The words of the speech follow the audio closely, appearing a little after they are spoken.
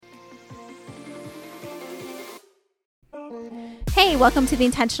Hey, welcome to the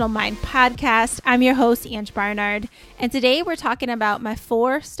Intentional Mind Podcast. I'm your host, Ange Barnard, and today we're talking about my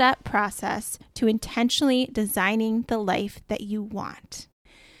 4-step process to intentionally designing the life that you want.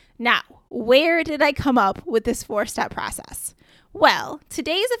 Now, where did I come up with this 4-step process? Well,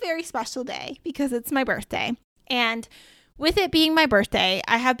 today is a very special day because it's my birthday, and with it being my birthday,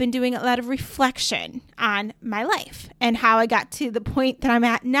 I have been doing a lot of reflection on my life and how I got to the point that I'm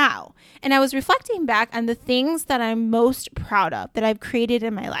at now. And I was reflecting back on the things that I'm most proud of that I've created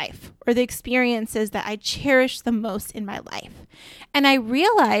in my life, or the experiences that I cherish the most in my life. And I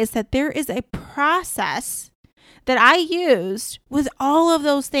realized that there is a process that I used with all of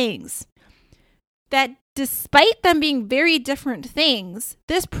those things that, despite them being very different things,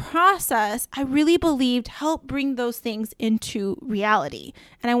 this process, I really believed, helped bring those things into reality.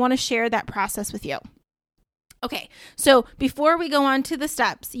 And I want to share that process with you. Okay, so before we go on to the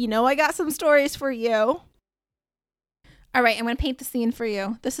steps, I got some stories for you. All right, I'm going to paint the scene for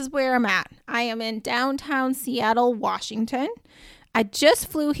you. This is where I'm at. I am in downtown Seattle, Washington. I just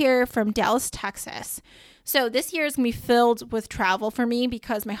flew here from Dallas, Texas. So this year is going to be filled with travel for me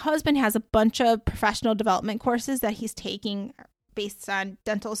because my husband has a bunch of professional development courses that he's taking based on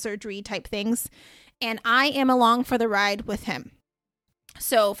dental surgery type things. And I am along for the ride with him.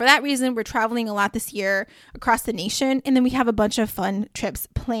 So for that reason, we're traveling a lot this year across the nation. And then we have a bunch of fun trips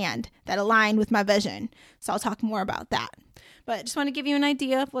planned that align with my vision. So I'll talk more about that. But I just want to give you an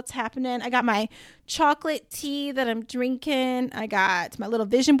idea of what's happening. I got my chocolate tea that I'm drinking. I got my little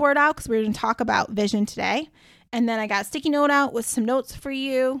vision board out because we're going to talk about vision today. And then I got a sticky note out with some notes for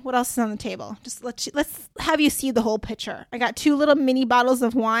you. What else is on the table? Just let's have you see the whole picture. I got 2 little mini bottles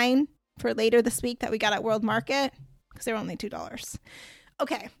of wine for later this week that we got at World Market because they were only $2.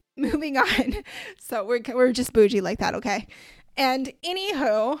 Okay, moving on. So we're just bougie like that, okay? And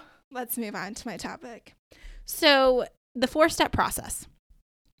anywho, let's move on to my topic. So the 4-step process.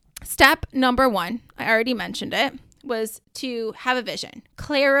 Step number 1, I already mentioned it, was to have a vision.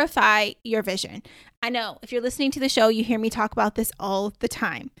 Clarify your vision. I know if you're listening to the show, you hear me talk about this all the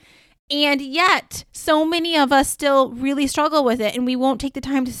time. And yet, so many of us still really struggle with it, and we won't take the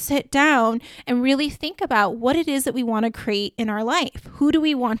time to sit down and really think about what it is that we want to create in our life. Who do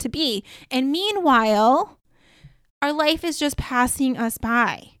we want to be? And meanwhile, our life is just passing us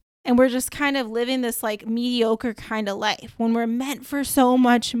by. And we're just kind of living this like mediocre kind of life when we're meant for so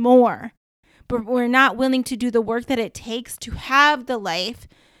much more. But we're not willing to do the work that it takes to have the life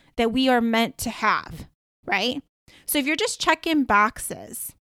that we are meant to have, right? So if you're just checking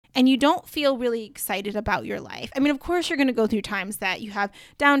boxes and you don't feel really excited about your life, I mean, of course, you're going to go through times that you have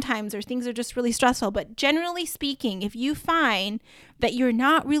down times or things are just really stressful. But generally speaking, if you find that you're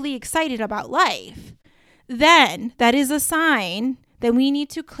not really excited about life, then that is a sign that we need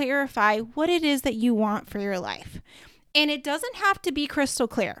to clarify what it is that you want for your life. And it doesn't have to be crystal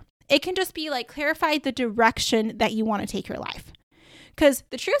clear. It can just be like clarify the direction that you want to take your life. Because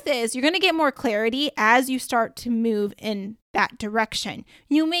the truth is, you're going to get more clarity as you start to move in that direction.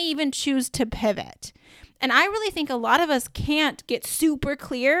 You may even choose to pivot. And I really think a lot of us can't get super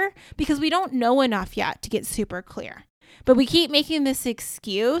clear because we don't know enough yet to get super clear. But we keep making this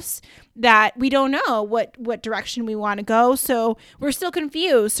excuse that we don't know what direction we want to go. So we're still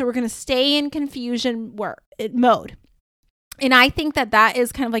confused. So we're going to stay in confusion mode. And I think that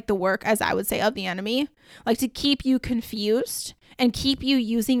is kind of like the work, as I would say, of the enemy, like to keep you confused and keep you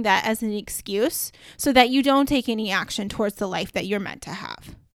using that as an excuse so that you don't take any action towards the life that you're meant to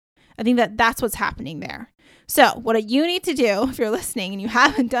have. I think that's what's happening there. So what you need to do, if you're listening and you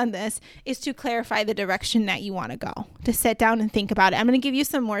haven't done this, is to clarify the direction that you want to go, to sit down and think about it. I'm going to give you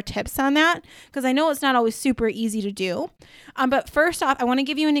some more tips on that because I know it's not always super easy to do. But first off, I want to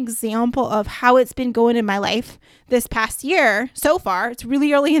give you an example of how it's been going in my life this past year so far. It's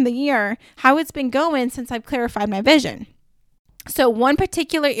really early in the year, how it's been going since I've clarified my vision. So one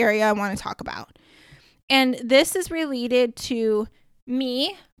particular area I want to talk about, and this is related to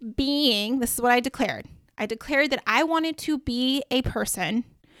me being, this is what I declared. I declared that I wanted to be a person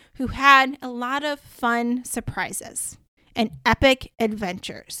who had a lot of fun surprises and epic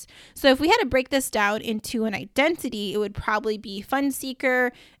adventures. So if we had to break this down into an identity, it would probably be fun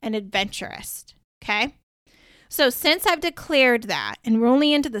seeker and adventurous. Okay. So since I've declared that, and we're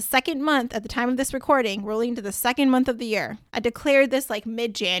only into the 2nd month at the time of this recording, we're only into the 2nd month of the year. I declared this like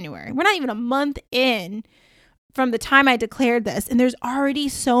mid-January. We're not even a month in from the time I declared this, and there's already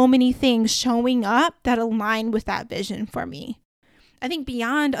so many things showing up that align with that vision for me. I think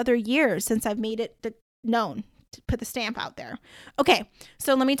beyond other years since I've made it known, to put the stamp out there. Okay,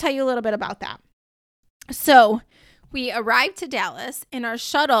 so let me tell you a little bit about that. So we arrived to Dallas, and our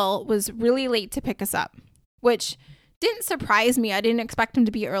shuttle was really late to pick us up, which didn't surprise me. I didn't expect them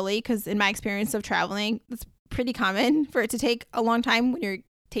to be early because in my experience of traveling, it's pretty common for it to take a long time when you're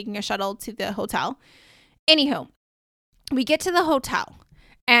taking a shuttle to the hotel. Anywho, we get to the hotel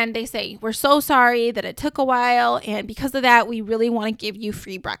and they say, we're so sorry that it took a while. And because of that, we really want to give you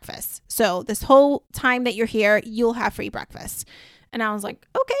free breakfast. So this whole time that you're here, you'll have free breakfast. And I was like,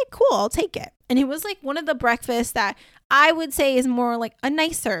 okay, cool, I'll take it. And it was like one of the breakfasts that I would say is more like a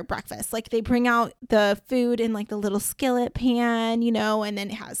nicer breakfast. Like they bring out the food in like the little skillet pan, and then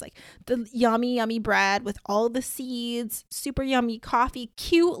it has like the yummy, yummy bread with all the seeds, super yummy coffee,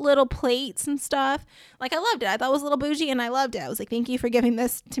 cute little plates and stuff. Like I loved it. I thought it was a little bougie and I loved it. I was like, thank you for giving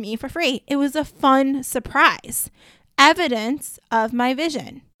this to me for free. It was a fun surprise. Evidence of my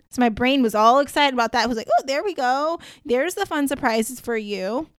vision. So my brain was all excited about that. I was like, oh, there we go. There's the fun surprises for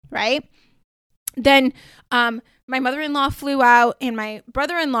you, right? Then my mother-in-law flew out and my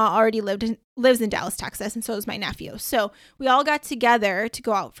brother-in-law already lives in Dallas, Texas, and so does my nephew. So we all got together to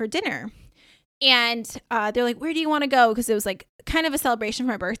go out for dinner. And they're like, where do you want to go? Because it was like kind of a celebration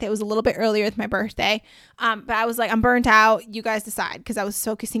for my birthday. It was a little bit earlier with my birthday. But I was like, I'm burnt out. You guys decide. Because I was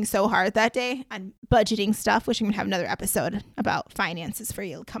focusing so hard that day on budgeting stuff, which I'm going to have another episode about finances for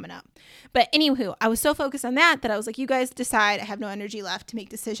you coming up. But anywho, I was so focused on that I was like, you guys decide. I have no energy left to make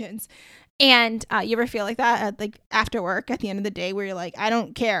decisions. And you ever feel like that like after work at the end of the day where you're like, I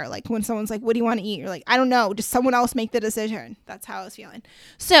don't care. Like when someone's like, what do you want to eat? You're like, I don't know. Just someone else make the decision. That's how I was feeling.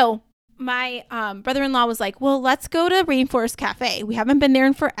 So my brother-in-law was like, well, let's go to Rainforest Cafe. We haven't been there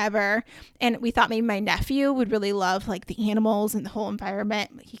in forever. And we thought maybe my nephew would really love like the animals and the whole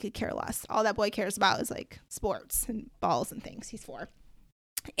environment. Like, he could care less. All that boy cares about is like sports and balls and things. He's 4.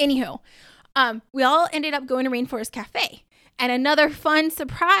 Anywho, we all ended up going to Rainforest Cafe. And another fun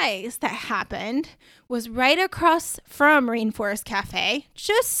surprise that happened was right across from Rainforest Cafe,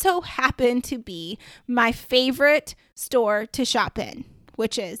 just so happened to be my favorite store to shop in,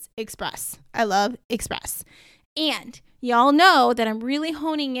 which is Express. I love Express. And y'all know that I'm really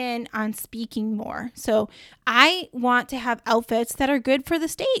honing in on speaking more. So I want to have outfits that are good for the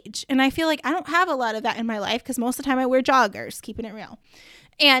stage. And I feel like I don't have a lot of that in my life because most of the time I wear joggers, keeping it real.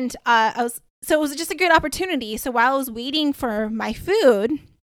 And so it was just a good opportunity. So while I was waiting for my food,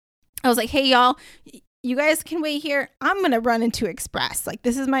 I was like, hey, y'all, you guys can wait here. I'm going to run into Express. Like,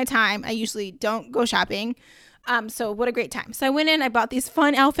 this is my time. I usually don't go shopping. So what a great time. So I went in, I bought these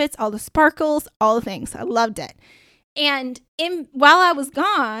fun outfits, all the sparkles, all the things. I loved it. And while I was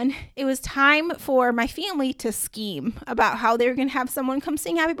gone, it was time for my family to scheme about how they were going to have someone come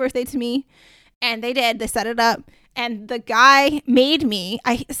sing happy birthday to me. And they did. They set it up. And the guy made me,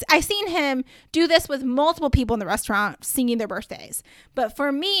 I seen him do this with multiple people in the restaurant singing their birthdays. But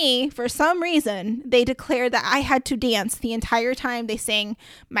for me, for some reason, they declared that I had to dance the entire time they sang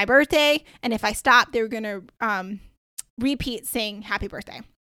my birthday. And if I stopped, they were going to repeat saying happy birthday.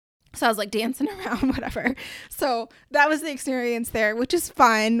 So I was like dancing around, whatever. So that was the experience there, which is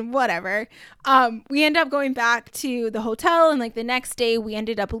fun, whatever. We ended up going back to the hotel, and like the next day we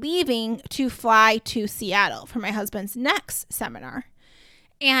ended up leaving to fly to Seattle for my husband's next seminar.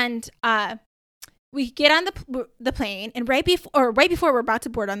 And we get on the plane, and right before we're about to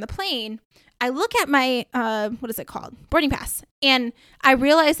board on the plane, I look at my, what is it called? Boarding pass. And I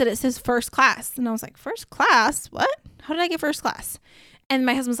realized that it says first class. And I was like, first class? What? How did I get first class? And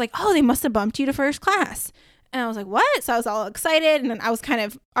my husband's like, oh, they must have bumped you to first class. And I was like, what? So I was all excited. And then I was kind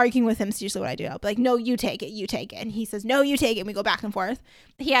of arguing with him. It's usually what I do. I'll be like, no, you take it. You take it. And he says, no, you take it. And we go back and forth.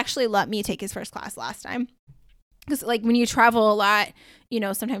 He actually let me take his first class last time. Because like when you travel a lot,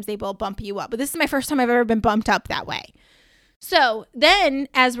 sometimes they will bump you up. But this is my first time I've ever been bumped up that way. So then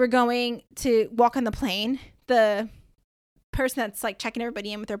as we're going to walk on the plane, the person that's like checking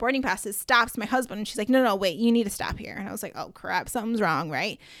everybody in with their boarding passes stops my husband, and she's like, no, wait, you need to stop here. And I was like, oh crap, something's wrong,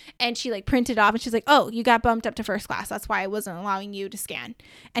 right? And she like printed off, and she's like, oh, you got bumped up to first class. That's why I wasn't allowing you to scan.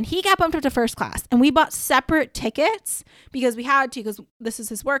 And he got bumped up to first class, and we bought separate tickets because we had to, because this is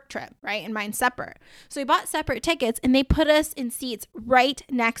his work trip, right? And mine's separate. So we bought separate tickets, and they put us in seats right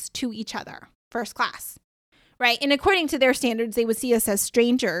next to each other, first class. Right. And according to their standards, they would see us as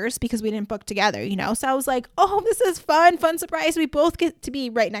strangers because we didn't book together, So I was like, oh, this is fun surprise. We both get to be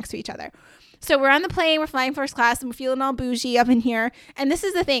right next to each other. So we're on the plane, we're flying first class, and we're feeling all bougie up in here. And this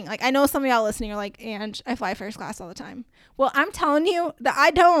is the thing. Like, I know some of y'all listening are like, Ange, I fly first class all the time. Well, I'm telling you that I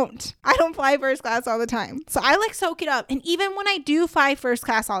don't fly first class all the time. So I like soak it up. And even when I do fly first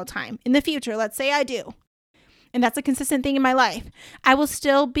class all the time in the future, let's say I do, and that's a consistent thing in my life, I will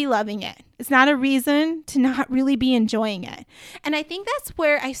still be loving it. It's not a reason to not really be enjoying it. And I think that's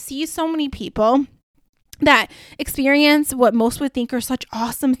where I see so many people that experience what most would think are such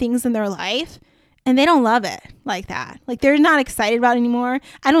awesome things in their life, and they don't love it like that. Like they're not excited about it anymore.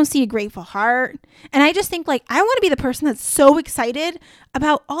 I don't see a grateful heart. And I just think like, I want to be the person that's so excited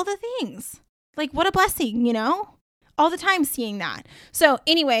about all the things. Like what a blessing, you know, all the time seeing that. So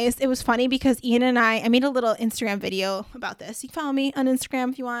anyways, it was funny because Ian and I made a little Instagram video about this. You can follow me on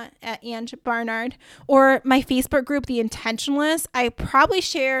Instagram if you want at Ange Barnard, or my Facebook group, The Intentionalist. I probably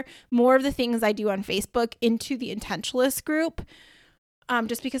share more of the things I do on Facebook into the Intentionalist group.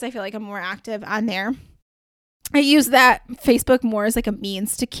 Just because I feel like I'm more active on there. I use that Facebook more as like a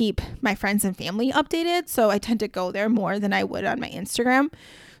means to keep my friends and family updated. So I tend to go there more than I would on my Instagram.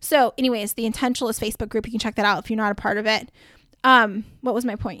 So anyways, the Intentionalist Facebook group, you can check that out if you're not a part of it. What was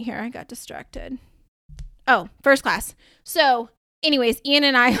my point here? I got distracted. Oh, first class. So anyways, Ian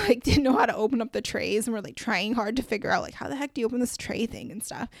and I like didn't know how to open up the trays, and we're like trying hard to figure out like how the heck do you open this tray thing and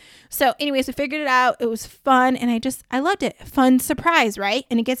stuff. So anyways, we figured it out. It was fun, and I loved it. Fun surprise, right?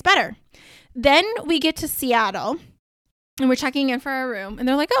 And it gets better. Then we get to Seattle, and we're checking in for our room, and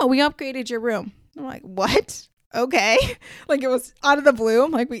they're like, "Oh, we upgraded your room." I'm like, "What? Okay." Like it was out of the blue.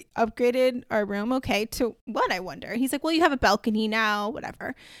 I'm like, "We upgraded our room, okay, to what, I wonder?" He's like, "Well, you have a balcony now, whatever."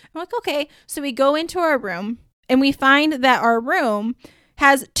 I'm like, "Okay." So we go into our room. And we find that our room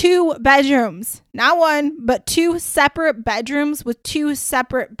has 2 bedrooms, not one, but 2 separate bedrooms with 2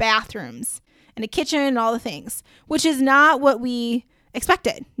 separate bathrooms and a kitchen and all the things, which is not what we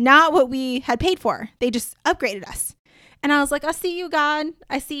expected, not what we had paid for. They just upgraded us. And I was like, I see you, God.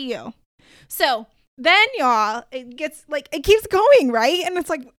 I see you. So then, y'all, it gets like, it keeps going, right? And it's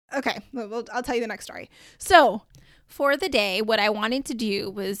like, okay, I'll tell you the next story. So for the day, what I wanted to do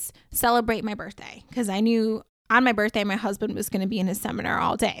was celebrate my birthday because I knew on my birthday, my husband was going to be in his seminar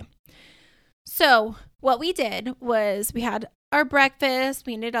all day. So what we did was we had our breakfast.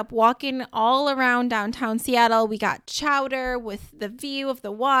 We ended up walking all around downtown Seattle. We got chowder with the view of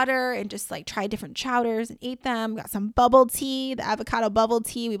the water and just like tried different chowders and ate them. Got some bubble tea, the avocado bubble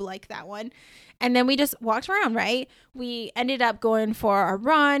tea. We liked that one. And then we just walked around, right? We ended up going for a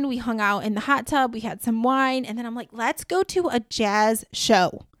run. We hung out in the hot tub. We had some wine. And then I'm like, let's go to a jazz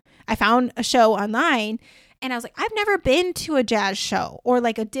show. I found a show online. And I was like, I've never been to a jazz show or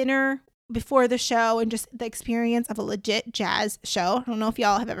like a dinner before the show and just the experience of a legit jazz show. I don't know if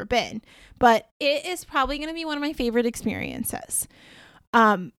y'all have ever been, but it is probably going to be one of my favorite experiences.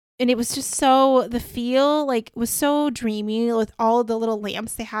 And it was just so, the feel like was so dreamy with all the little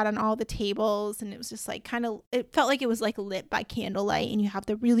lamps they had on all the tables. And it was just like kind of, it felt like it was like lit by candlelight, and you have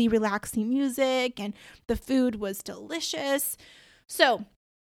the really relaxing music, and the food was delicious. So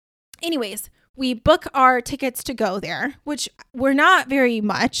anyways, we book our tickets to go there, which were not very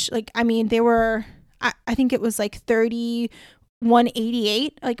much. Like, I mean, they were, I think it was like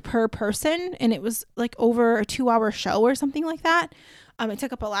 $31.88 like per person. And it was like over a 2-hour show or something like that. It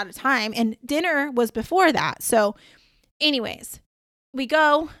took up a lot of time, and dinner was before that. So anyways, we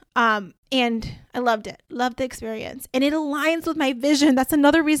go, and I loved it. Loved the experience. And it aligns with my vision. That's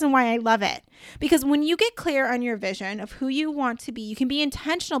another reason why I love it. Because when you get clear on your vision of who you want to be, you can be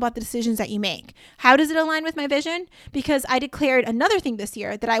intentional about the decisions that you make. How does it align with my vision? Because I declared another thing this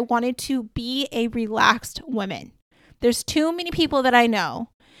year, that I wanted to be a relaxed woman. There's too many people that I know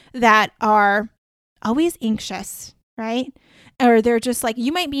that are always anxious, right? Or they're just like,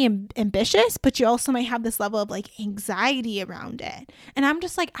 you might be ambitious, but you also might have this level of like anxiety around it. And I'm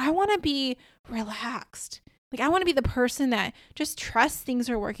just like, I want to be relaxed. Like, I want to be the person that just trusts things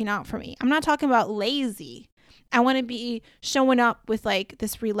are working out for me. I'm not talking about lazy. I want to be showing up with like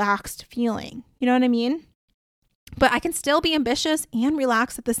this relaxed feeling. You know what I mean? But I can still be ambitious and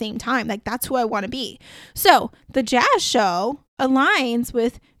relaxed at the same time. Like, that's who I want to be. So the jazz show aligns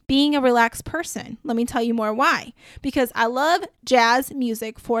with being a relaxed person. Let me tell you more why. Because I love jazz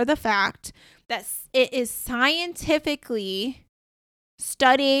music for the fact that it is scientifically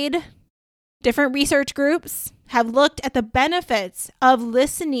studied. Different research groups have looked at the benefits of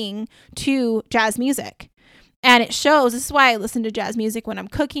listening to jazz music. And it shows, this is why I listen to jazz music when I'm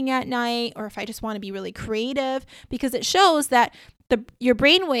cooking at night, or if I just want to be really creative, because it shows that your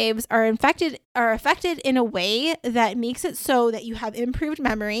brain waves are affected in a way that makes it so that you have improved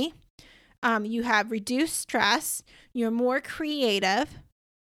memory, you have reduced stress, you're more creative,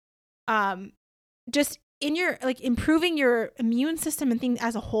 just in your like improving your immune system and things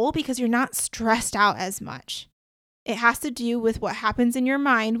as a whole, because you're not stressed out as much. It has to do with what happens in your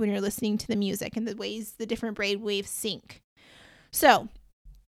mind when you're listening to the music and the ways the different brain waves sync. So,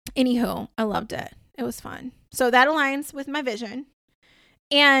 anywho, I loved it. It was fun. So that aligns with my vision.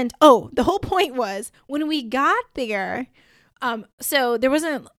 And the whole point was when we got there, so there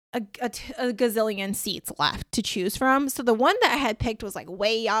wasn't a gazillion seats left to choose from. So the one that I had picked was like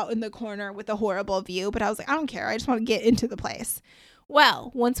way out in the corner with a horrible view, but I was like, I don't care. I just want to get into the place.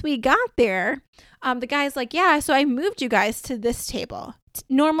 Well, once we got there, the guy's like, yeah, so I moved you guys to this table.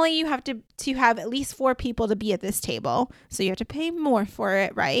 Normally you have to have at least 4 people to be at this table. So you have to pay more for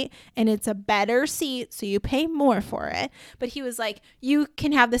it, right? And it's a better seat, so you pay more for it. But he was like, you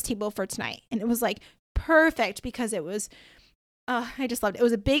can have this table for tonight. And it was like perfect because it was, I just loved it. It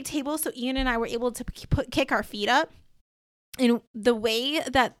was a big table, so Ian and I were able to kick our feet up. And the way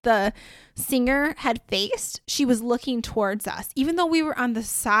that the singer had faced, she was looking towards us, even though we were on the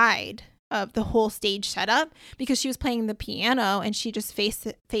side of the whole stage setup, because she was playing the piano and she just faced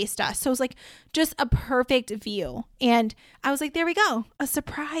us. So it was like just a perfect view. And I was like, there we go. A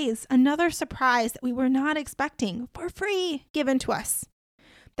surprise, another surprise that we were not expecting for free given to us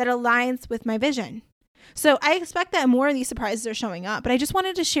that aligns with my vision. So I expect that more of these surprises are showing up, but I just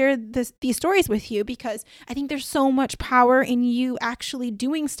wanted to share these stories with you because I think there's so much power in you actually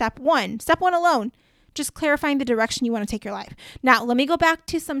doing step one alone, just clarifying the direction you want to take your life. Now, let me go back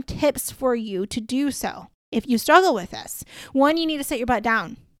to some tips for you to do so if you struggle with this. One, you need to sit your butt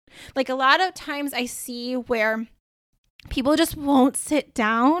down. Like a lot of times I see where people just won't sit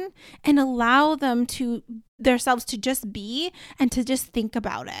down and allow themselves to just be and to just think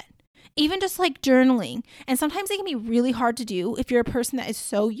about it. Even just like journaling. And sometimes it can be really hard to do if you're a person that is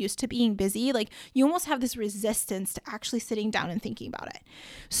so used to being busy. Like you almost have this resistance to actually sitting down and thinking about it.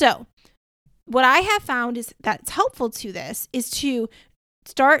 So what I have found is that's helpful to this is to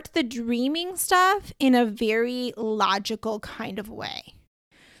start the dreaming stuff in a very logical kind of way.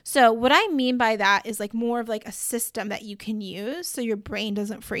 So what I mean by that is like more of like a system that you can use so your brain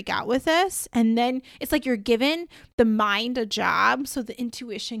doesn't freak out with this. And then it's like you're giving the mind a job so the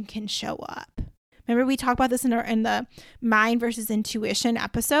intuition can show up. Remember we talked about this in the mind versus intuition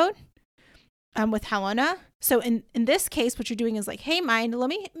episode with Helena. So in this case, what you're doing is like, hey, mind, let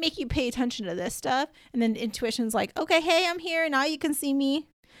me make you pay attention to this stuff. And then intuition's like, okay, hey, I'm here. Now you can see me.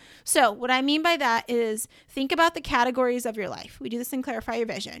 So what I mean by that is think about the categories of your life. We do this in Clarify Your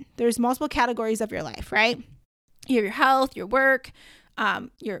Vision. There's multiple categories of your life, right? You have your health, your work,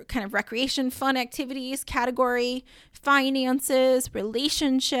 your kind of recreation, fun activities category, finances,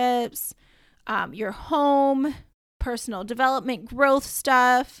 relationships, your home, personal development, growth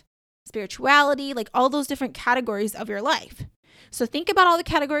stuff, spirituality, like all those different categories of your life. So think about all the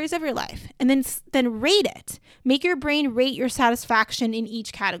categories of your life and then rate it. Make your brain rate your satisfaction in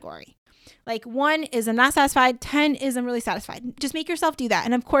each category. Like 1 is I'm not satisfied, 10 is I'm really satisfied. Just make yourself do that.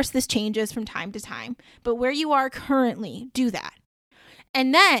 And of course, this changes from time to time. But where you are currently, do that.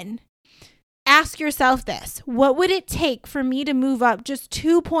 And then ask yourself this. What would it take for me to move up just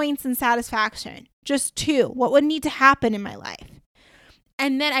 2 points in satisfaction? Just 2. What would need to happen in my life?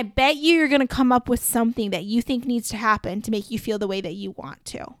 And then I bet you're going to come up with something that you think needs to happen to make you feel the way that you want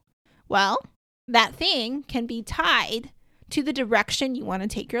to. Well, that thing can be tied to the direction you want to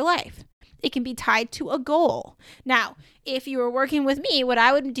take your life. It can be tied to a goal. Now, if you were working with me, what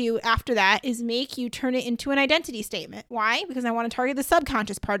I would do after that is make you turn it into an identity statement. Why? Because I want to target the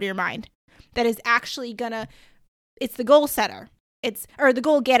subconscious part of your mind that is actually it's the goal setter. Or the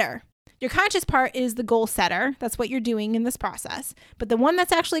goal getter. Your conscious part is the goal setter. That's what you're doing in this process. But the one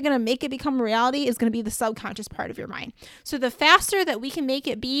that's actually going to make it become reality is going to be the subconscious part of your mind. So the faster that we can make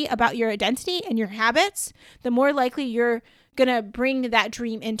it be about your identity and your habits, the more likely you're going to bring that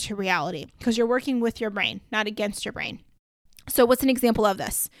dream into reality because you're working with your brain, not against your brain. So what's an example of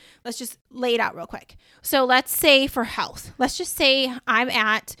this? Let's just lay it out real quick. So let's say for health, let's just say I'm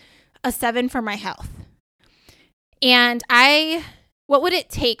at a 7 for my health. And what would it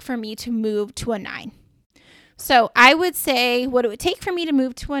take for me to move to a 9? So I would say what it would take for me to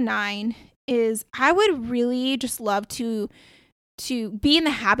move to a 9 is I would really just love to be in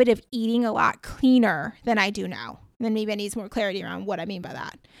the habit of eating a lot cleaner than I do now. And then maybe I need some more clarity around what I mean by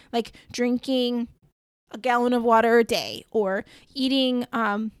that. Like drinking a gallon of water a day or eating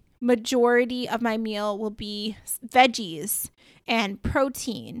majority of my meal will be veggies and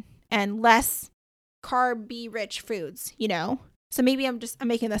protein and less carb-rich foods, So maybe I'm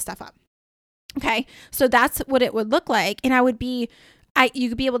making this stuff up. Okay. So that's what it would look like. And you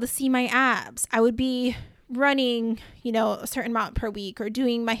could be able to see my abs. I would be running, a certain amount per week or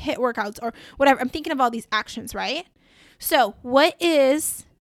doing my HIIT workouts or whatever. I'm thinking of all these actions, right? So what is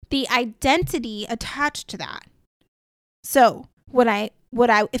the identity attached to that? So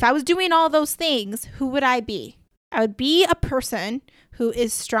if I was doing all those things, who would I be? I would be a person who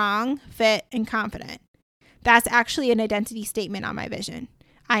is strong, fit, and confident. That's actually an identity statement on my vision.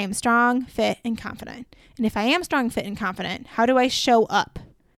 I am strong, fit, and confident. And if I am strong, fit, and confident, how do I show up?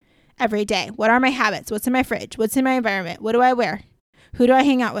 every day? What are my habits? What's in my fridge? What's in my environment? What do I wear? Who do I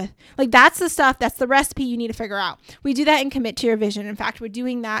hang out with? Like, that's the stuff, that's the recipe you need to figure out. We do that in Commit to Your Vision. In fact, we're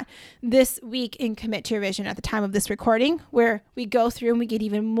doing that this week in Commit to Your Vision at the time of this recording, where we go through and we get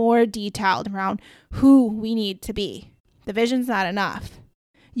even more detailed around who we need to be. The vision's not enough.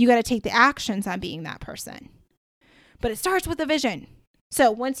 You got to take the actions on being that person. But it starts with a vision.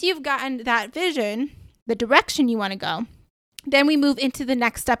 So once you've gotten that vision, the direction you want to go, then we move into the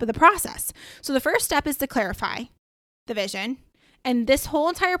next step of the process. So the first step is to clarify the vision. And this whole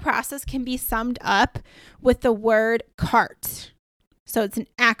entire process can be summed up with the word CART. So it's an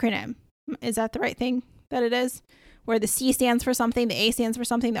acronym. Is that the right thing that it is? Where the C stands for something, the A stands for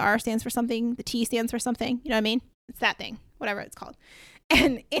something, the R stands for something, the T stands for something. You know what I mean? It's that thing, whatever it's called.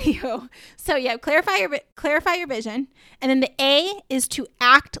 And anywho, so yeah, clarify your vision. And then the A is to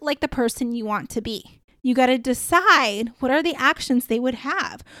act like the person you want to be. You got to decide, what are the actions they would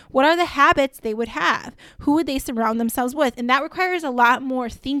have? What are the habits they would have? Who would they surround themselves with? And that requires a lot more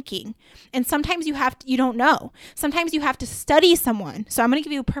thinking. And sometimes you don't know. Sometimes you have to study someone. So I'm going to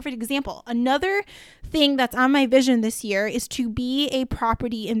give you a perfect example. Another thing that's on my vision this year is to be a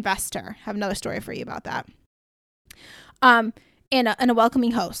property investor. I have another story for you about that. And a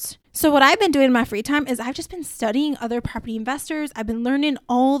welcoming host. So what I've been doing in my free time is I've just been studying other property investors. I've been learning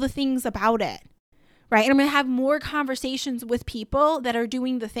all the things about it. Right? And I'm going to have more conversations with people that are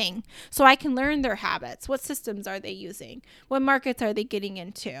doing the thing so I can learn their habits. What systems are they using? What markets are they getting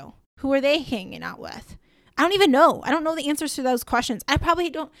into? Who are they hanging out with? I don't even know. I don't know the answers to those questions.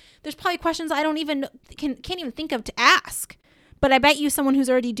 There's probably questions I don't even know, can't even think of to ask. But I bet you someone who's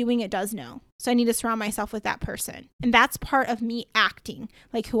already doing it does know. So I need to surround myself with that person. And that's part of me acting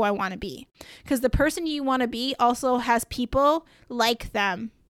like who I want to be. Because the person you want to be also has people like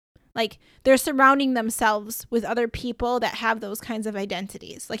them. Like, they're surrounding themselves with other people that have those kinds of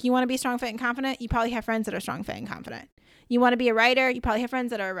identities. Like, you want to be strong, fit, and confident, you probably have friends that are strong, fit, and confident. You want to be a writer, you probably have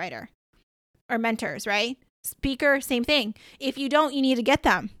friends that are a writer. Or mentors, right? Speaker, same thing. If you don't, you need to get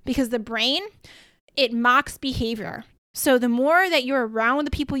them. Because the brain, it mocks behavior. So the more that you're around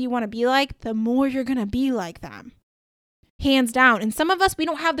the people you want to be like, the more you're going to be like them. Hands down. And some of us, we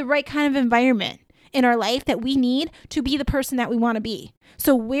don't have the right kind of environment in our life that we need to be the person that we want to be.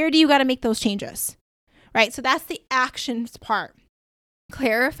 So where do you got to make those changes? Right? So that's the actions part.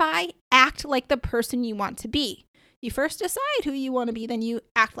 Clarify, act like the person you want to be. You first decide who you want to be, then you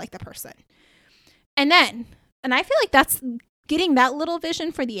act like the person. And I feel like that's getting that little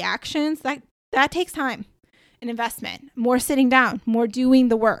vision for the actions, that takes time and investment, more sitting down, more doing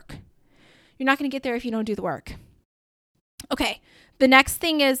the work. You're not going to get there if you don't do the work. Okay. The next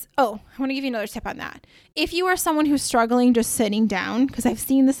thing is, I want to give you another tip on that. If you are someone who's struggling just sitting down, because I've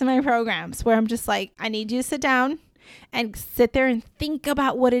seen this in my programs where I'm just like, I need you to sit down and sit there and think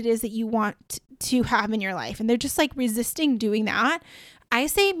about what it is that you want to have in your life. And they're just like resisting doing that. I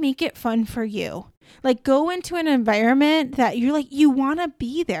say, make it fun for you. Like, go into an environment that you're like, you want to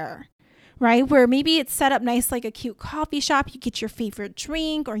be there. Right? Where maybe it's set up nice, like a cute coffee shop, you get your favorite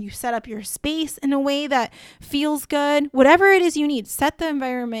drink, or you set up your space in a way that feels good. Whatever it is you need, set the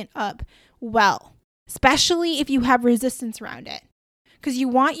environment up well, especially if you have resistance around it. Because you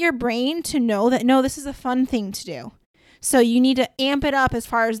want your brain to know that, no, this is a fun thing to do. So you need to amp it up as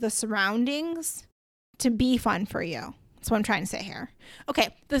far as the surroundings to be fun for you. That's what I'm trying to say here. Okay,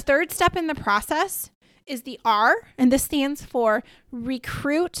 the third step in the process is the R, and this stands for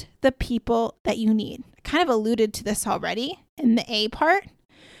recruit the people that you need. I kind of alluded to this already in the A part,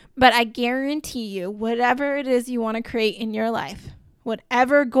 but I guarantee you, whatever it is you want to create in your life,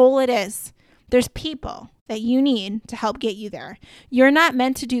 whatever goal it is, there's people that you need to help get you there. You're not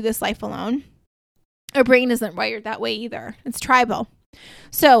meant to do this life alone. Our brain isn't wired that way either. It's tribal.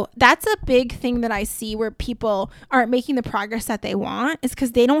 So that's a big thing that I see where people aren't making the progress that they want, is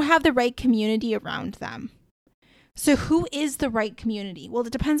because they don't have the right community around them. So who is the right community? Well,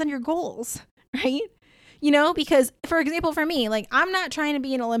 it depends on your goals, right? Because for example, for me, like, I'm not trying to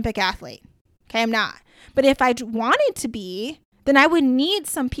be an Olympic athlete. Okay, I'm not. But if I wanted to be, then I would need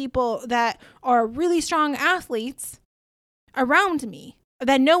some people that are really strong athletes around me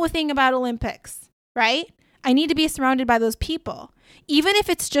that know a thing about Olympics, right? I need to be surrounded by those people. Even if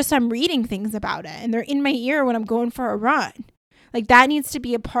it's just I'm reading things about it and they're in my ear when I'm going for a run. Like, that needs to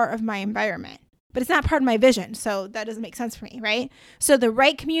be a part of my environment. But it's not part of my vision, so that doesn't make sense for me, right? So the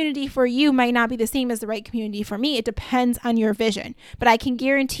right community for you might not be the same as the right community for me. It depends on your vision. But I can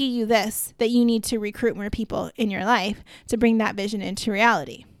guarantee you this, that you need to recruit more people in your life to bring that vision into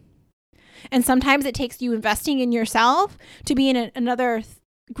reality. And sometimes it takes you investing in yourself to be in another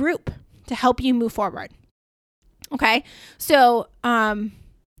group to help you move forward. Okay, so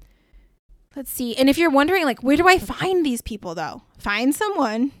let's see. And if you're wondering, like, where do I find these people though? Find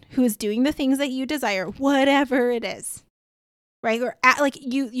someone who is doing the things that you desire, whatever it is, right? Or like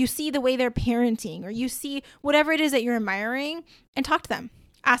you see the way they're parenting, or you see whatever it is that you're admiring, and talk to them,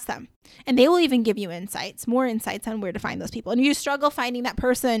 ask them. And they will even give you more insights on where to find those people. And if you struggle finding that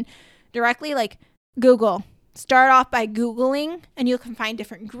person directly, like Google. Start off by Googling, and you can find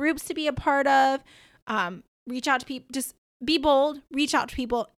different groups to be a part of. Reach out to people. Just be bold. Reach out to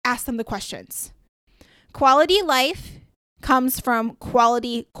people. Ask them the questions. Quality life comes from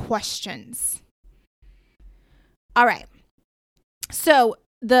quality questions. All right. So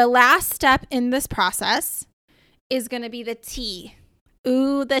the last step in this process is going to be the T.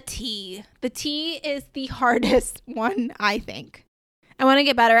 Ooh, the T. The T is the hardest one, I think. I want to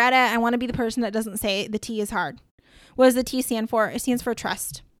get better at it. I want to be the person that doesn't say the T is hard. What does the T stand for? It stands for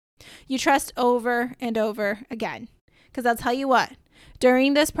trust. You trust over and over again. Because I'll tell you what,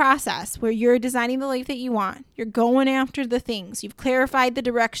 during this process where you're designing the life that you want, you're going after the things, you've clarified the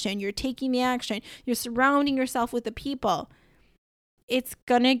direction, you're taking the action, you're surrounding yourself with the people, it's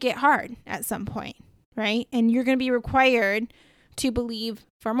going to get hard at some point, right? And you're going to be required to believe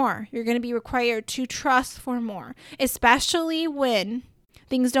for more. You're going to be required to trust for more, especially when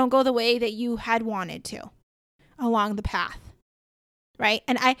things don't go the way that you had wanted to along the path, right?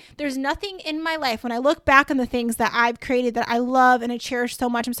 And there's nothing in my life, when I look back on the things that I've created that I love and I cherish so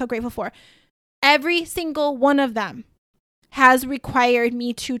much, I'm so grateful for, every single one of them has required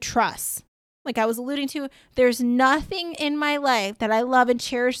me to trust. Like I was alluding to, there's nothing in my life that I love and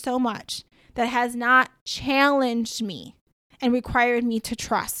cherish so much that has not challenged me and required me to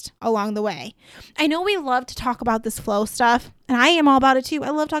trust along the way. I know we love to talk about this flow stuff, and I am all about it too. I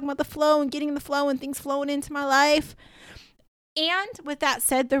love talking about the flow and getting in the flow and things flowing into my life. And with that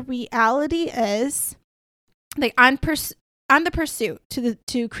said, the reality is, like on the pursuit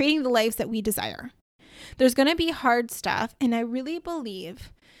to creating the lives that we desire, there's going to be hard stuff, and I really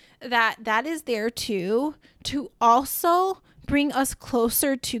believe that is there to also bring us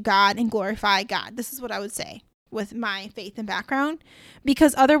closer to God and glorify God. This is what I would say with my faith and background,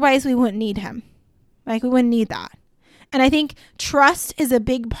 because otherwise we wouldn't need him. Like we wouldn't need that. And I think trust is a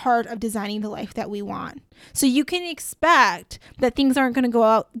big part of designing the life that we want. So you can expect that things aren't going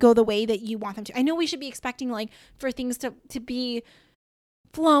to go the way that you want them to. I know we should be expecting like for things to be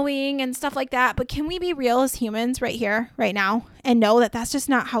flowing and stuff like that, but can we be real as humans right here, right now, and know that that's just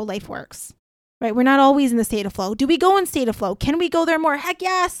not how life works, right? We're not always in the state of flow. Do we go in state of flow? Can we go there more? Heck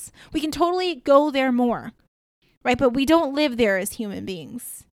yes, we can totally go there more, right? But we don't live there as human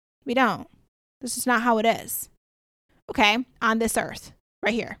beings. We don't. This is not how it is, okay? On this earth,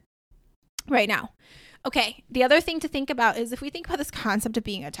 right here, right now. Okay, the other thing to think about is if we think about this concept of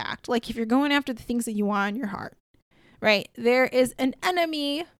being attacked, like if you're going after the things that you want in your heart, right? There is an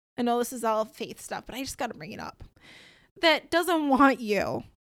enemy. I know this is all faith stuff, but I just got to bring it up. That doesn't want you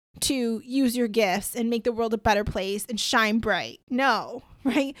to use your gifts and make the world a better place and shine bright. No,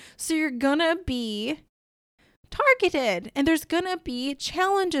 right? So you're going to be targeted, and there's going to be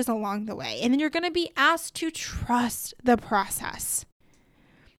challenges along the way. And then you're going to be asked to trust the process.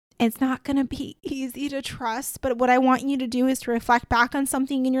 It's not going to be easy to trust, but what I want you to do is to reflect back on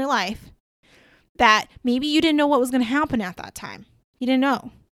something in your life that maybe you didn't know what was going to happen at that time. You didn't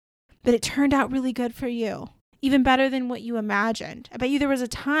know. But it turned out really good for you. Even better than what you imagined. I bet you there was a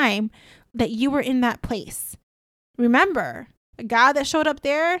time that you were in that place. Remember, a God that showed up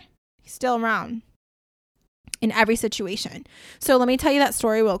there, he's still around in every situation. So let me tell you that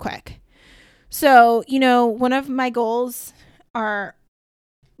story real quick. So, one of my goals are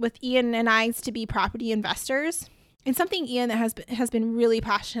with Ian and I to be property investors. And something Ian that has been really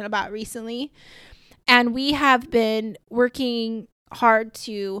passionate about recently. And we have been working hard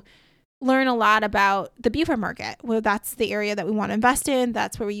to learn a lot about the Beaufort market. Well, that's the area that we want to invest in.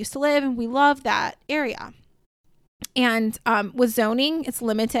 That's where we used to live, and we love that area. And with zoning, it's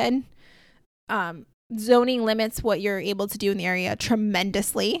limited. Zoning limits what you're able to do in the area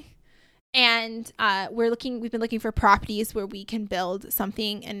tremendously. And we've been looking for properties where we can build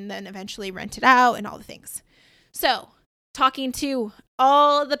something and then eventually rent it out and all the things. So talking to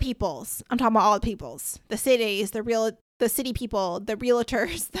all the peoples, I'm talking about all the peoples, the cities, the city people, the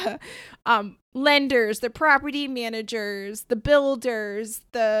realtors, the lenders, the property managers, the builders,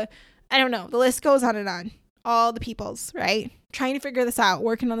 I don't know, the list goes on and on. All the peoples, right? Trying to figure this out,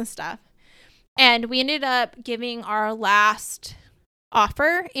 working on this stuff. And we ended up giving our last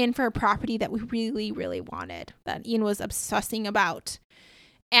offer in for a property that we really, really wanted, that Ian was obsessing about.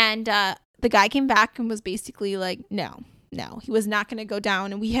 And the guy came back and was basically like, no, No, he was not going to go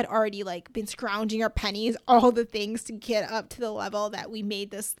down. And we had already like been scrounging our pennies, all the things to get up to the level that we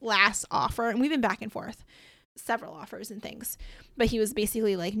made this last offer. And we've been back and forth, several offers and things. But he was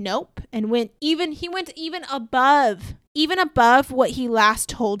basically like, nope. And he went even above what he last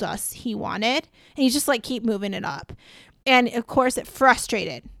told us he wanted. And he just like keep moving it up. And of course it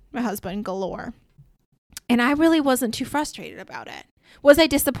frustrated my husband galore. And I really wasn't too frustrated about it. Was I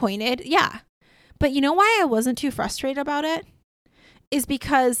disappointed? Yeah. But you know why I wasn't too frustrated about it? Is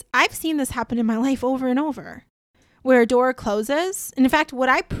because I've seen this happen in my life over and over, where a door closes. And in fact, what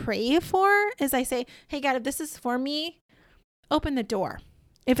I pray for is I say, hey, God, if this is for me, open the door.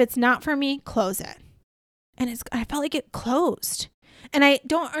 If it's not for me, close it. And I felt like it closed. And I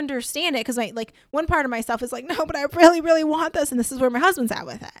don't understand it because one part of myself is like, no, but I really, really want this. And this is where my husband's at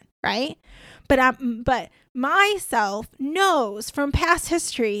with it. Right. But myself knows from past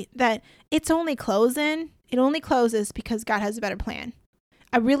history that it's only closing. It only closes because God has a better plan.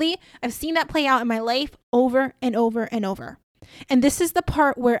 I've seen that play out in my life over and over and over. And this is the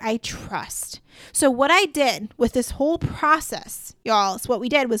part where I trust. So what I did with this whole process, y'all, is what we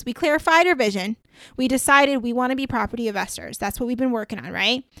did was we clarified our vision. We decided we want to be property investors. That's what we've been working on,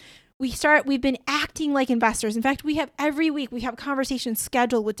 right? We've been acting like investors. In fact, every week we have conversations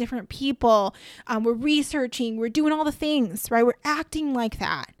scheduled with different people. We're researching, we're doing all the things, right? We're acting like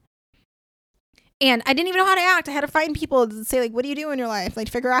that. And I didn't even know how to act. I had to find people to say, like, what do you do in your life? Like,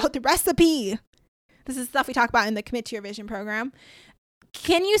 figure out the recipe. This is stuff we talk about in the Commit to Your Vision program.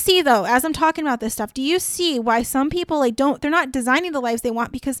 Can you see, though, as I'm talking about this stuff, do you see why some people they're not designing the lives they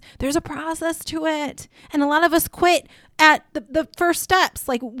want because there's a process to it? And a lot of us quit at the first steps.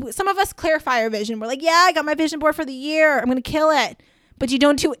 Like some of us clarify our vision. We're like, yeah, I got my vision board for the year. I'm going to kill it. But you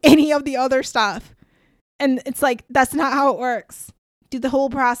don't do any of the other stuff. And it's like, that's not how it works. Do the whole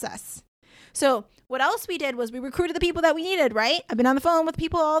process. So what else we did was we recruited the people that we needed, right? I've been on the phone with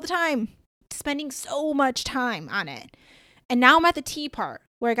people all the time, spending so much time on it. And now I'm at the T part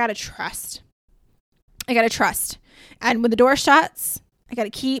where I got to trust. And when the door shuts, I got to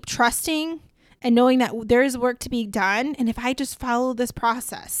keep trusting and knowing that there's work to be done. And if I just follow this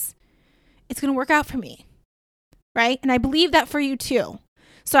process, it's going to work out for me. Right? And I believe that for you too.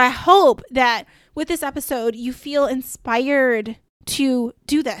 So I hope that with this episode, you feel inspired to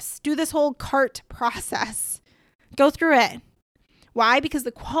do this whole CART process. Go through it. Why? Because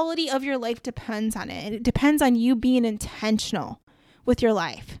the quality of your life depends on it. And it depends on you being intentional with your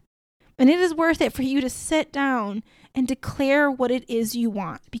life. And it is worth it for you to sit down and declare what it is you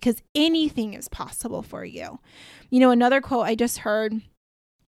want, because anything is possible for you. You know, another quote I just heard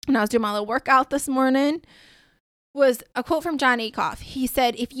when I was doing my little workout this morning was a quote from Jon Acuff. He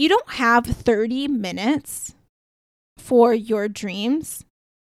said, if you don't have 30 minutes for your dreams,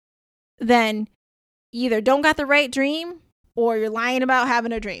 then either don't got the right dream or you're lying about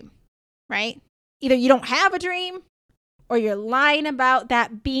having a dream, right? Either you don't have a dream or you're lying about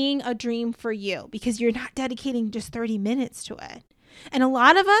that being a dream for you because you're not dedicating just 30 minutes to it. And a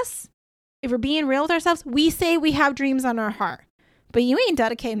lot of us, if we're being real with ourselves, we say we have dreams on our heart, but you ain't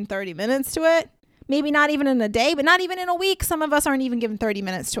dedicating 30 minutes to it. Maybe not even in a day, but not even in a week. Some of us aren't even giving 30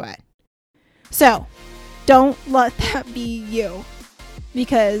 minutes to it. So don't let that be you,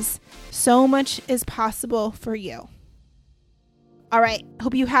 because so much is possible for you. All right.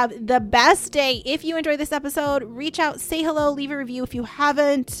 Hope you have the best day. If you enjoyed this episode, reach out, say hello, leave a review if you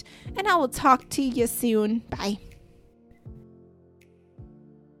haven't, and I will talk to you soon. Bye.